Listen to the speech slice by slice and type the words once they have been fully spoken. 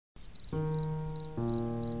Hi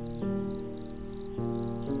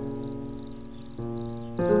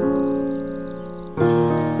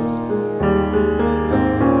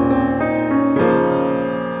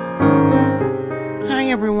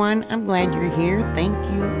everyone, I'm glad you're here. Thank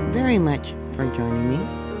you very much for joining me.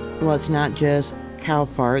 Well, it's not just cow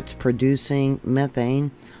farts producing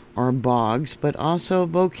methane or bogs, but also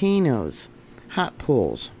volcanoes, hot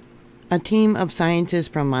pools. A team of scientists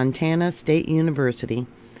from Montana State University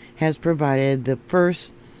has provided the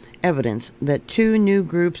first evidence that two new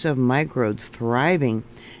groups of microbes thriving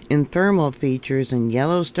in thermal features in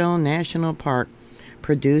Yellowstone National Park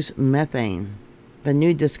produce methane. The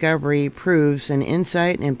new discovery proves an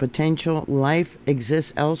insight and potential life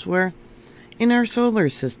exists elsewhere in our solar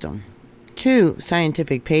system. Two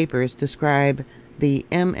scientific papers describe the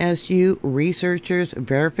MSU researchers'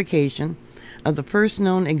 verification of the first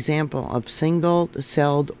known example of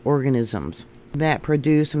single-celled organisms that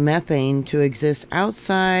produce methane to exist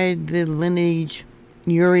outside the lineage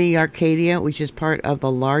Euryarchaea, which is part of the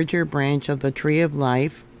larger branch of the tree of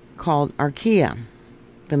life called Archaea.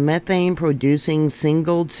 The methane-producing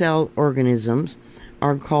single-cell organisms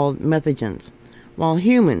are called methogens. While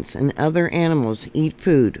humans and other animals eat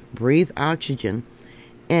food, breathe oxygen,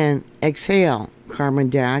 and exhale carbon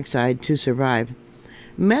dioxide to survive,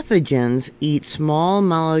 methogens eat small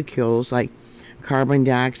molecules like carbon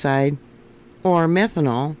dioxide or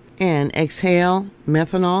methanol and exhale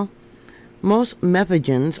methanol. Most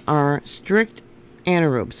methogens are strict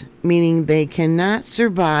anaerobes, meaning they cannot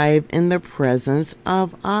survive in the presence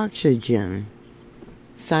of oxygen.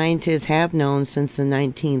 Scientists have known since the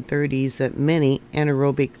 1930s that many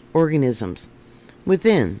anaerobic organisms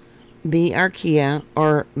within the archaea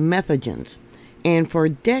are methogens, and for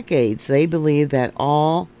decades they believed that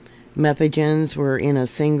all methogens were in a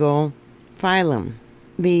single phylum,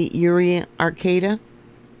 the Euryarchaea.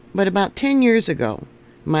 But about 10 years ago,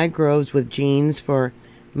 microbes with genes for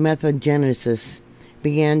methogenesis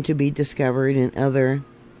began to be discovered in other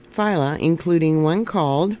phyla, including one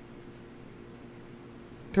called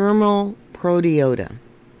thermal proteota.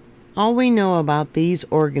 All we know about these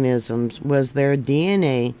organisms was their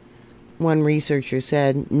DNA. One researcher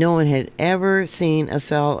said no one had ever seen a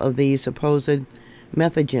cell of these supposed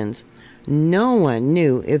methogens. No one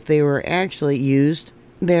knew if they were actually used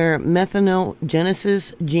their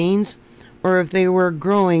methanogenesis genes or if they were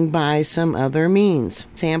growing by some other means.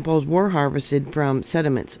 Samples were harvested from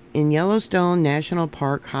sediments in Yellowstone National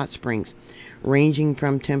Park hot springs, ranging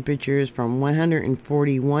from temperatures from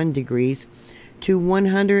 141 degrees to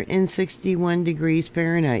 161 degrees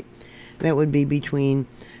Fahrenheit. That would be between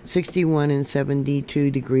 61 and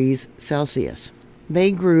 72 degrees Celsius.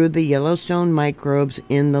 They grew the Yellowstone microbes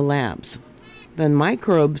in the labs. The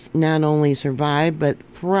microbes not only survived but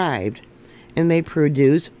thrived, and they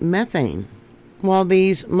produce methane. While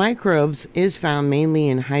these microbes is found mainly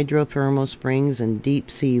in hydrothermal springs and deep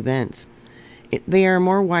sea vents, they are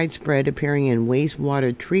more widespread, appearing in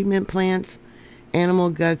wastewater treatment plants, animal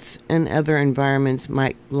guts, and other environments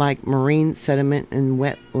like marine sediment and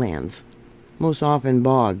wetlands, most often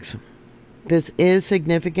bogs. This is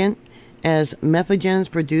significant as methogens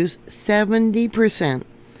produce 70%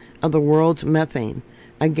 of the world's methane,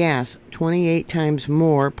 a gas 28 times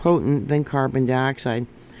more potent than carbon dioxide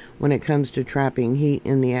when it comes to trapping heat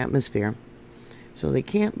in the atmosphere. So they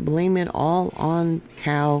can't blame it all on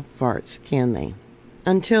cow farts, can they?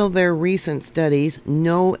 Until their recent studies,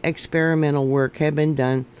 no experimental work had been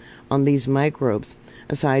done on these microbes,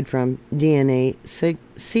 aside from DNA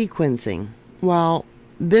sequencing. While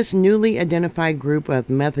this newly identified group of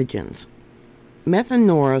methogens,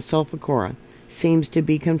 Methanora sulfocora, seems to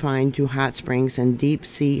be confined to hot springs and deep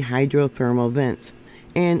sea hydrothermal vents,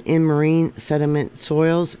 and in marine sediment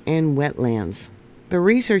soils and wetlands. The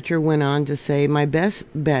researcher went on to say, "My best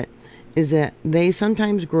bet is that they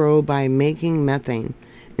sometimes grow by making methane,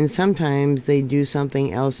 and sometimes they do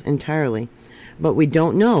something else entirely, but we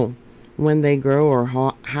don't know when they grow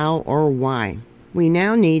or how or why. We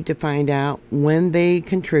now need to find out when they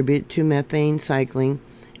contribute to methane cycling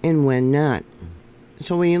and when not."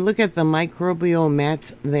 So when you look at the microbial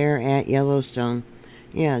mats there at Yellowstone,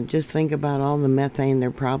 yeah, just think about all the methane they're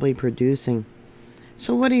probably producing.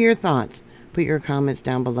 So what are your thoughts? Put your comments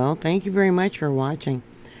down below. Thank you very much for watching.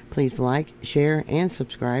 Please like, share, and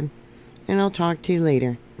subscribe. And I'll talk to you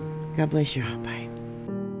later. God bless you. Bye.